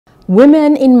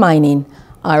Women in mining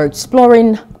are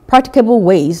exploring practicable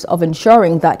ways of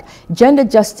ensuring that gender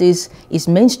justice is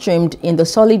mainstreamed in the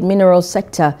solid mineral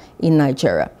sector in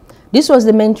Nigeria. This was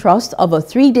the main thrust of a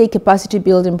 3-day capacity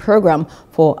building program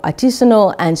for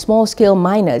artisanal and small-scale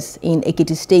miners in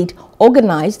Ekiti State,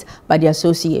 organized by the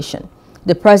association.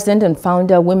 The president and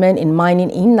founder of Women in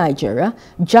Mining in Nigeria,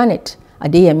 Janet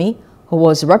Adeyemi, who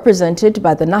was represented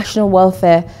by the National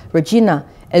Welfare Regina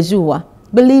Ezuwa,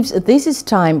 believes this is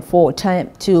time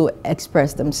to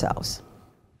express themselves.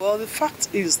 Well, the fact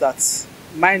is that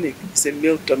mining is a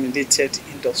male-dominated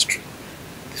industry.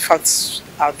 The facts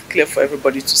are clear for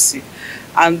everybody to see.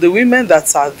 And the women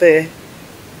that are there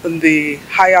in the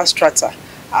higher strata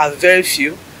are very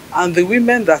few, and the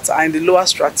women that are in the lower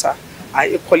strata are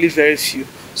equally very few.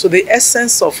 So the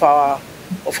essence of our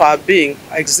being,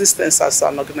 our existence as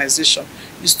an organization,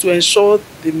 is to ensure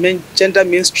the gender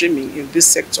mainstreaming in this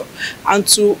sector, and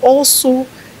to also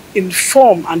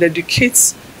inform and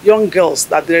educate young girls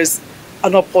that there is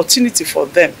an opportunity for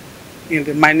them in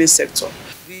the mining sector.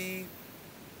 The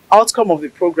outcome of the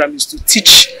program is to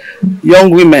teach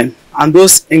young women and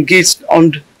those engaged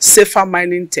on safer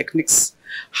mining techniques,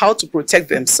 how to protect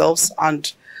themselves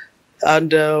and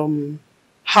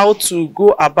how to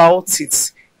go about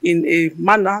it in a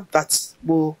manner that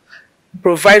will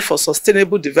provide for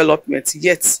sustainable development,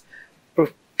 yet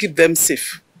keep them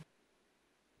safe.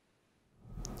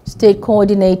 State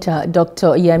Coordinator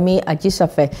Dr. Yemi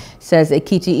Ajisafe says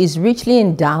Ekiti is richly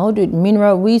endowed with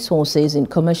mineral resources in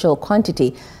commercial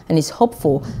quantity and is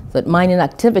hopeful that mining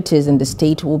activities in the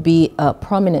state will be a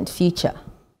prominent feature.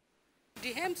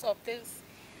 The aims of this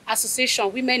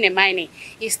association, Women in Mining,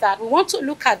 is that we want to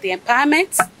look at the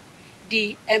empowerment,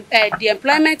 the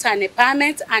employment and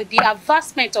empowerment, and the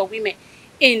advancement of women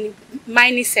in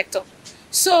mining sector.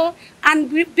 So, and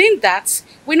being that,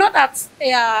 we know that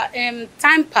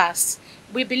time passed,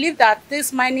 we believe that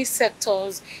these mining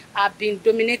sectors have been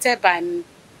dominated by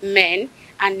men,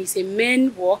 and it's a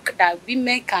men work that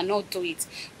women cannot do it.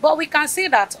 But we can say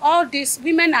that all these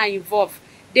women are involved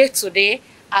day to day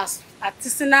as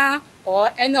artisanal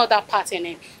or any other part in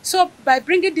it. So by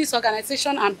bringing this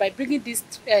organization and by bringing this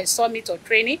summit or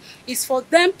training, is for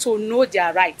them to know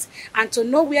their rights and to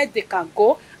know where they can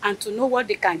go and to know what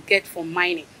they can get from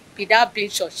mining without being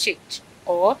short-changed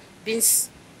or being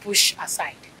pushed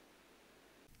aside.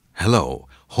 Hello,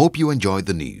 hope you enjoyed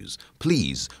the news.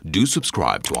 Please do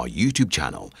subscribe to our YouTube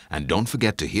channel and don't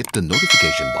forget to hit the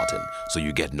notification button so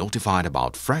you get notified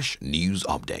about fresh news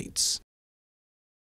updates.